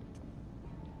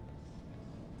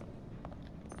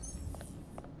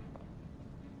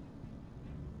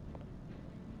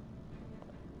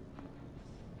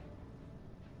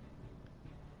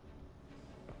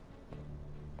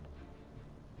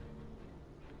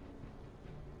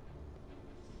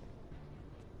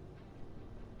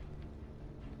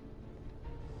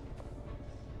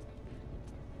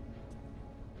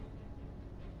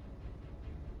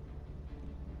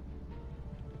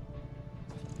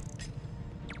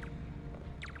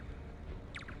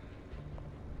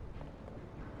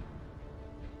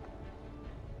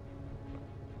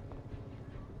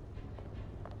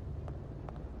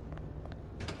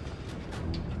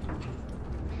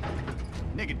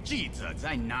那个记者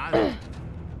在哪里？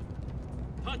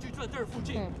他就在这儿附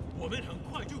近，我们很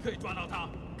快就可以抓到他。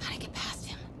Gotta get past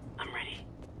him. I'm ready.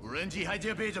 无人机还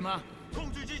接备着吗？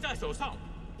控制机在手上，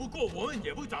不过我们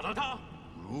也不找到他。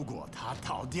如果他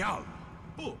逃掉了，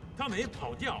不，他没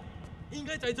跑掉，应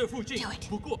该在这附近。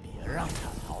不过别让他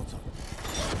逃走。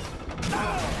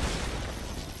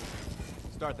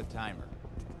Start the timer.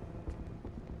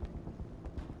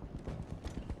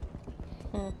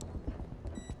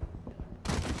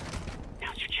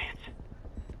 Now's your chance.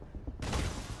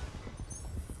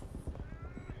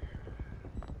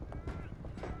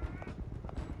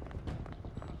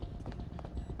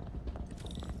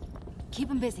 Keep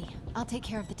him busy. I'll take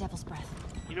care of the Devil's Breath.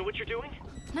 You know what you're doing?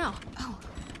 No. Oh,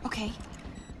 okay.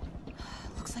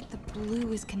 Looks like the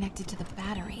blue is connected to the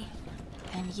battery,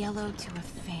 and yellow to a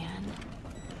fan.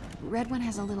 Red one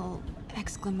has a little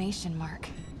exclamation mark.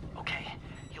 Okay,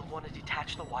 you'll want to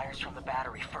detach the wires from the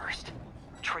battery first.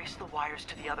 Trace the wires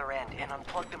to the other end and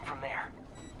unplug them from there.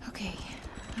 Okay,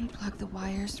 unplug the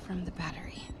wires from the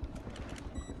battery.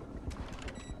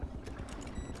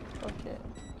 Okay.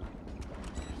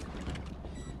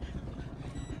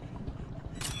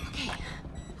 Okay,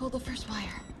 pull the first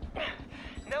wire.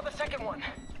 Now the second one.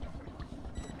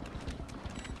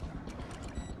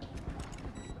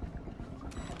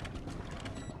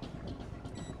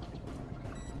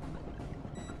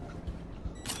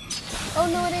 Oh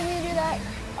no, I didn't mean to do that.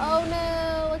 Oh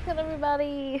no, look at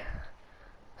everybody.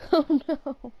 Oh no.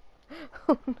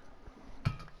 Oh no.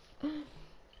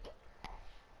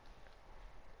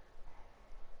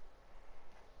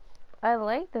 I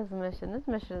like this mission. This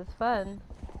mission is fun.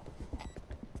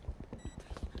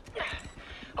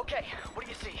 Okay, what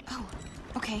do you see? Oh,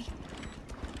 okay.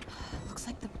 Looks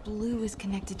like the blue is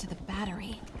connected to the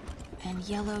battery, and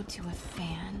yellow to a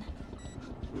fan.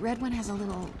 Red one has a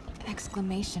little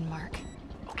exclamation mark.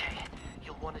 Okay,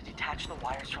 you'll want to detach the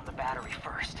wires from the battery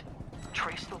first.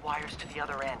 Trace the wires to the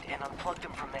other end and unplug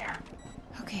them from there.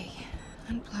 Okay,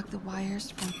 unplug the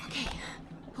wires from... Okay,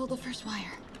 pull the first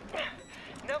wire.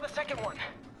 Now the second one.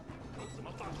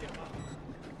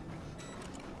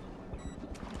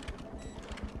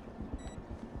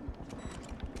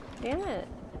 Damn it.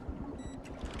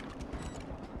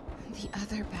 The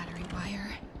other battery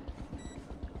wire.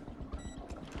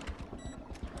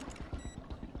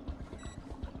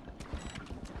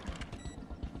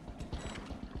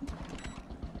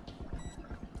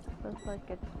 Looks like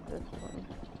it's this one.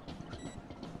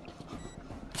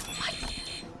 What?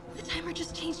 The timer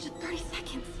just changed to 30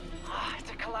 seconds. It's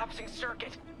a collapsing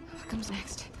circuit. What comes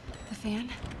next? The fan?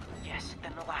 Yes,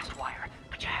 then the last wire.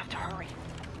 But you have to hurry.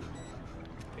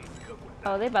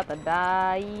 Oh, they about to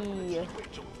die.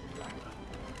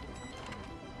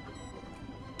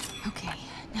 Okay,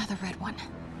 now the red one.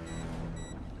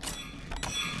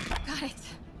 Got it.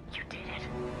 You did it.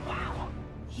 Wow.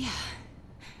 Yeah.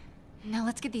 Now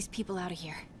let's get these people out of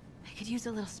here. I could use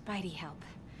a little Spidey help.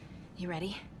 You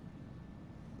ready?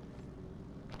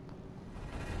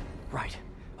 Right.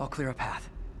 I'll clear a path.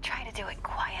 Try to do it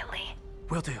quietly.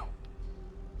 Will do.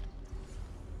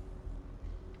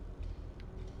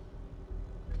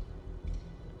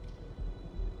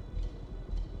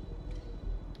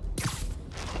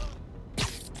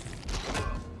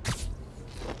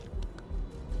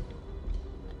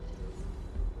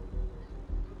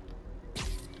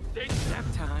 Nap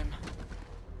time.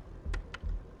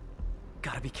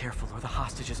 Gotta be careful or the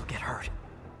hostages will get hurt.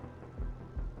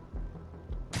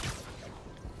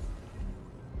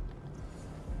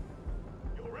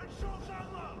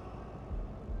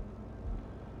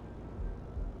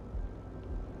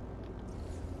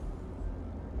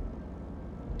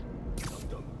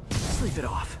 Sleep it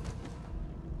off.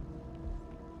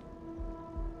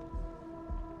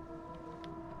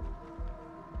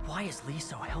 Why is Lee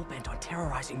so hell-bent on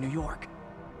terrorizing New York?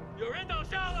 有人倒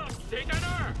下了！谁在那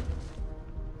儿？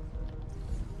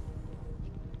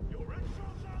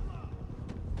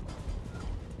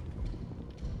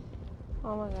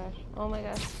 Oh my gosh. Oh my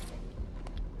gosh.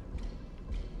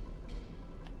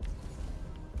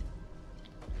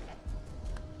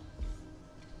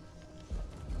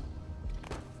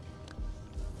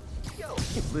 Yo!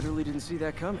 Literally didn't see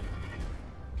that coming.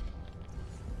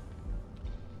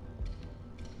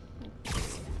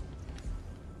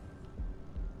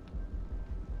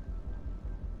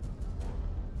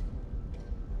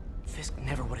 Fisk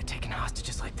never would have taken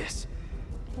hostages like this.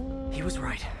 He was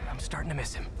right. I'm starting to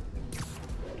miss him.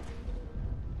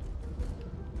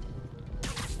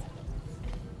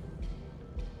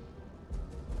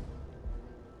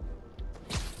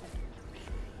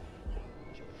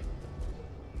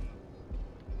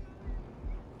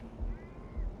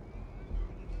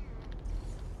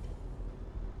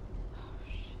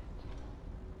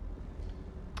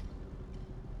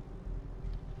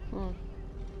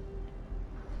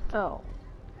 Oh.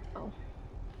 Oh.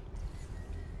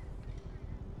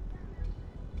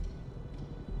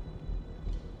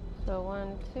 So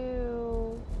 1,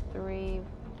 2, 3,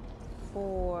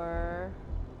 4,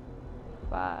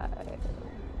 5.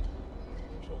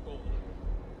 受够了，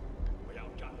不要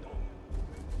战斗。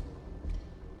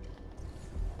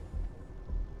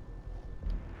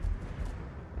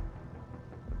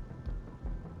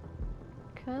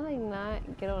 Can I like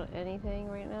not get on anything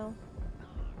right now?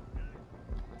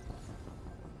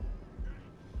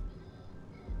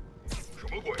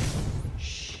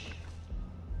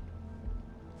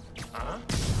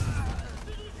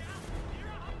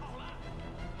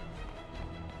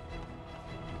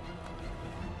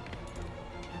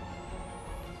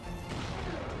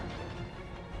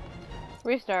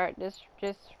 Restart. Just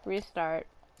restart.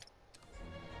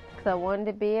 Cause I wanted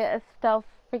to be a stealth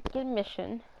freaking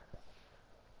mission.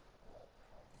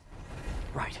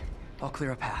 Right. I'll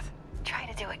clear a path. Try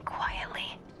to do it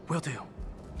quietly. Will do.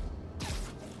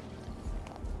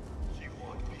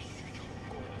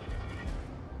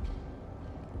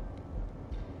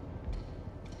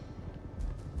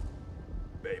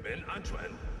 北门安全。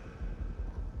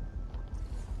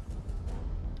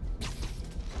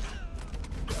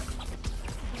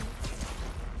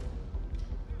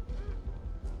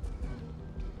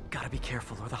 Gotta be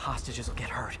careful or the hostages will get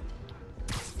hurt.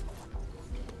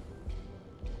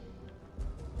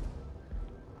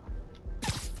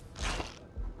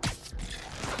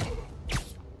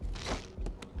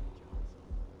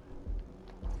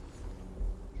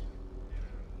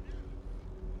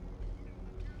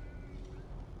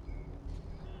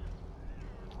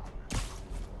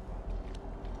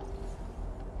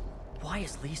 Why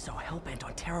is Lee so hell-bent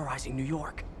on terrorizing New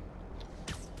York?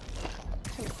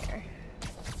 Come here.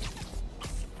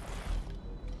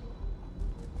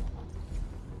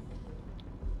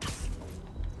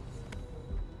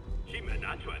 西门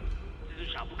安全，自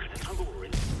杀不可能穿过无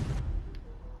人机。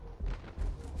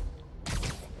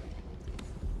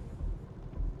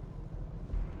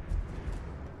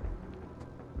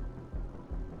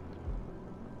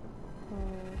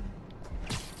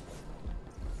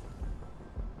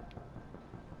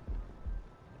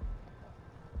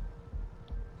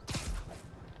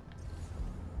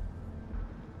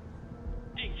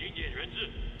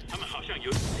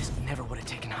 Fisk never would have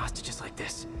taken hostages like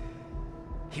this.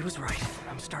 He was right.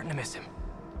 I'm starting to miss him.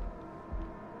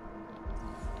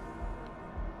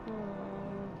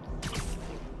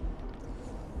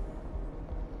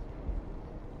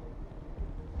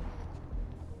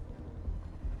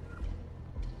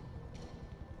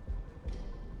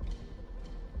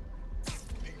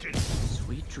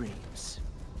 Sweet dreams.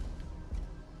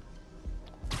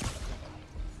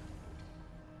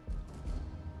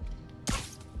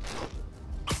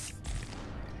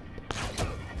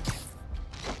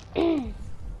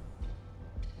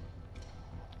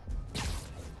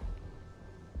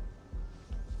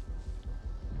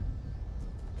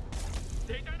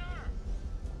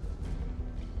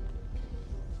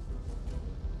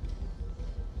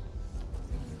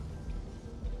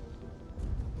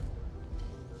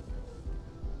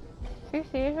 Are you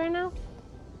serious right now?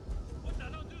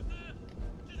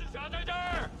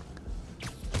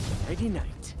 Friday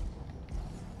night.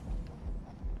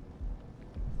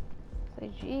 So,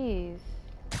 jeez.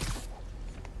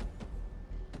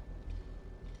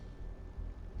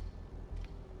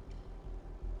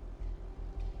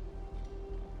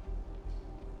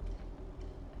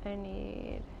 I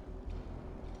need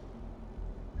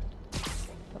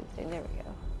something. There we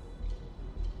go.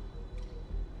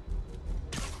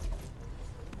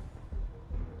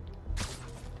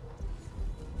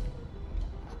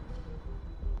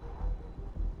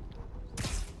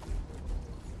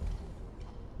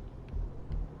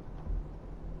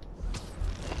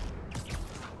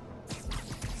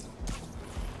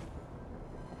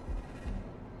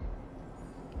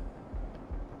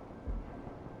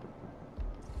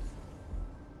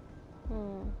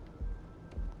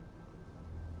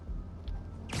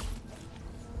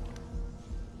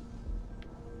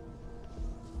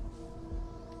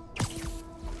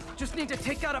 Just need to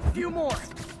take out a few more.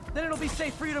 Then it'll be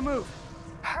safe for you to move.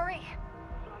 Hurry!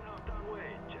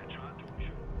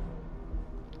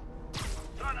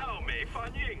 3号没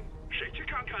反应，谁去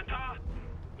看看他？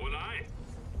我来。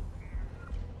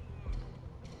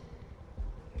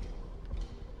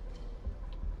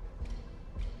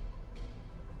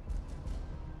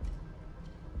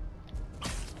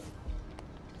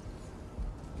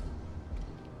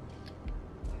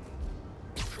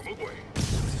什么鬼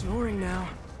Snoring now.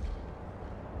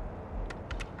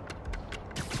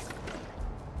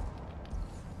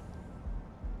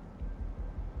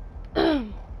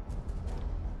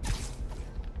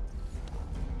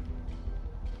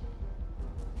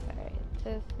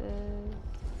 This is...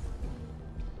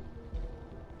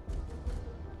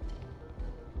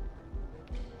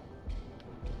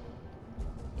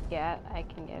 Yeah, I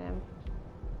can get him.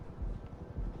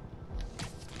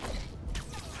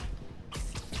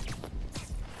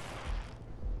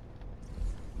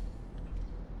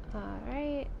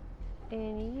 Alright,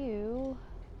 and you...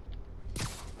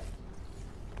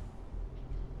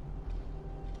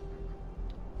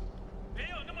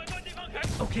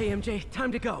 Okay, MJ,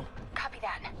 time to go. Copy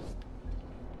that.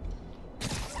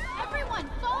 Everyone,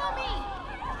 follow me!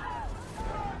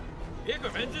 别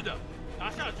管文字的，拿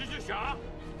下蜘蛛侠！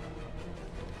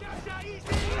降下一击！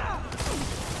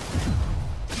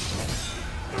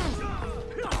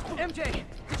 MJ,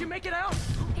 did you make it out?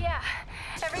 Yeah,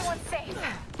 everyone's safe.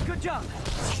 Good job.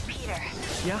 Hey, Peter.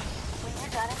 Yeah? When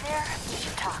you're done in there, we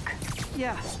should talk.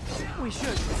 Yeah, we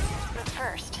should. But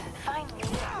first, find me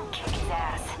and kick his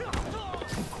ass.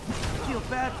 I feel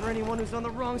bad for anyone who's on the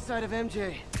wrong side of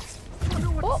MJ. Wonder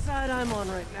what side I'm on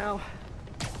right now.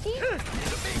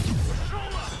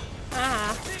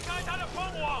 Ah.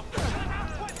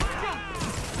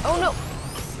 Oh no.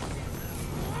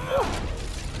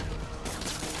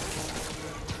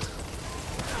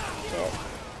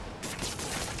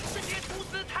 Shit.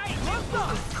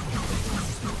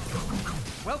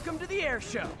 Welcome to the air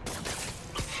show.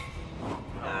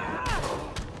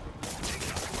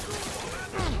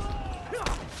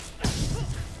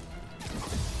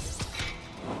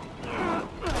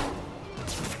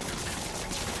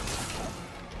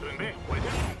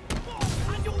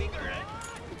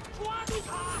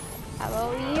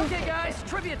 Okay guys,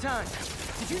 trivia time.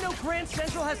 Did you know Grand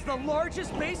Central has the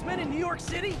largest basement in New York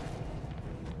City?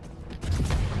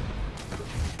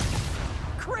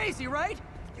 Crazy, right?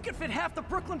 You could fit half the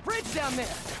Brooklyn Bridge down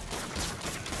there.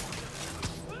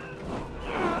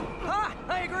 Ha!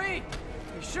 I agree.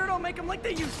 They sure don't make them like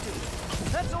they used to.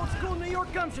 That's old school New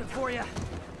York gumption for you.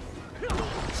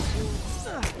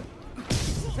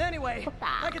 Anyway,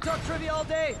 I could talk trivia all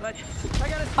day, but I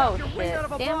gotta stop your wind out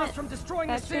of a boss from destroying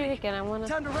the city. Again, I wanna...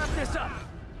 Time to wrap this up.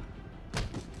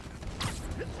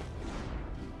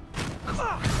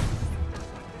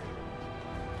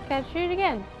 Gotta shoot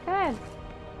again. Go ahead.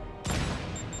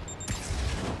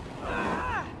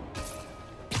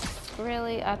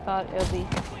 Really, I thought it would be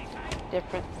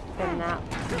different than that,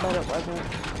 but it wasn't.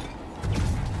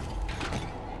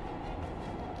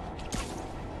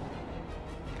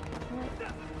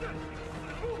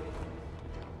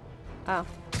 Oh.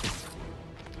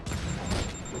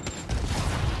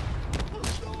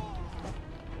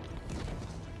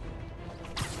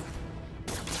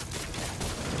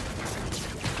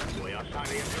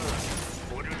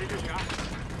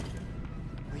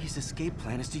 Lee's escape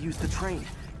plan is to use the train.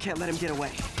 Can't let him get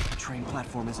away. The train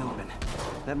platform is open.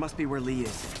 That must be where Lee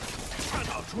is.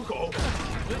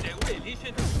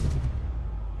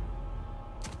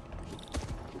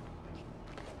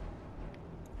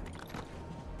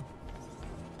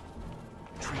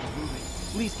 Train moving.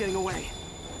 Lee's getting away.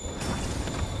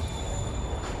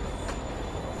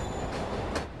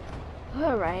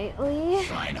 All right, Lee.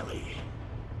 Finally.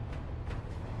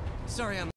 Sorry, I'm